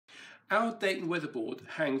Our date and weather board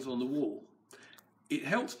hangs on the wall. It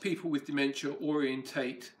helps people with dementia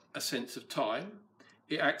orientate a sense of time.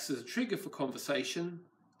 It acts as a trigger for conversation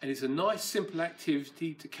and is a nice simple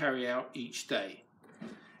activity to carry out each day.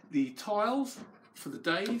 The tiles for the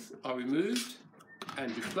days are removed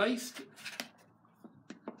and replaced.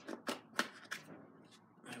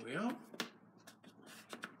 There we are.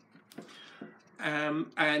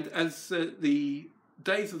 And as the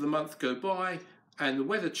days of the month go by and the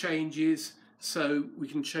weather changes, so we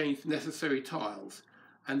can change the necessary tiles.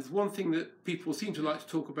 And one thing that people seem to like to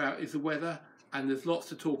talk about is the weather, and there's lots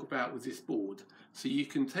to talk about with this board. So you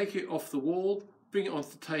can take it off the wall, bring it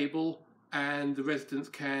onto the table, and the residents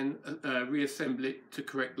can reassemble it to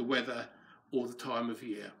correct the weather or the time of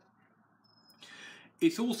year.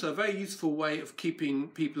 It's also a very useful way of keeping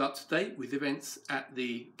people up to date with events at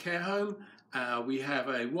the care home. We have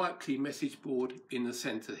a wipe clean message board in the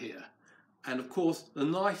centre here. And of course, the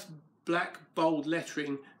nice black bold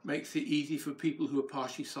lettering makes it easy for people who are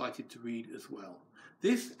partially sighted to read as well.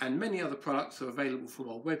 This and many other products are available from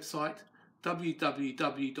our website,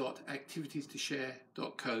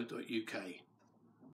 www.activitiestoshare.co.uk.